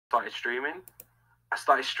started streaming. I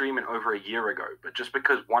started streaming over a year ago, but just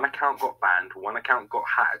because one account got banned, one account got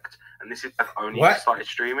hacked, and this is I've only just started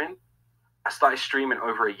streaming. I started streaming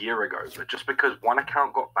over a year ago, but just because one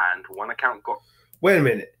account got banned, one account got... Wait a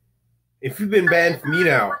minute. If you've been banned from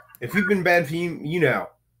Younow,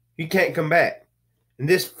 you can't come back. And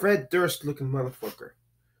this Fred Durst looking motherfucker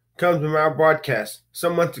comes from our broadcast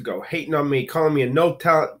some months ago, hating on me, calling me a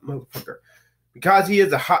no-talent motherfucker. Because he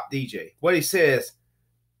is a hot DJ. What he says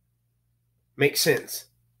makes sense.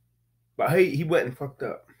 But he went and fucked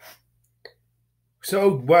up.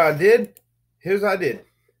 So what I did, here's what I did.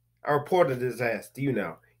 I reported his ass to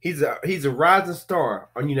Younow. He's a rising star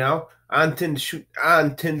on Younow. I intend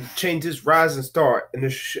to change this rising star into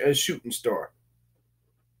a shooting star.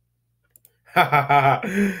 Ha ha ha.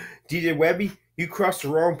 W3bby, you crossed the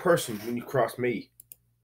wrong person when you crossed me.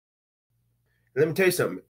 Let me tell you something.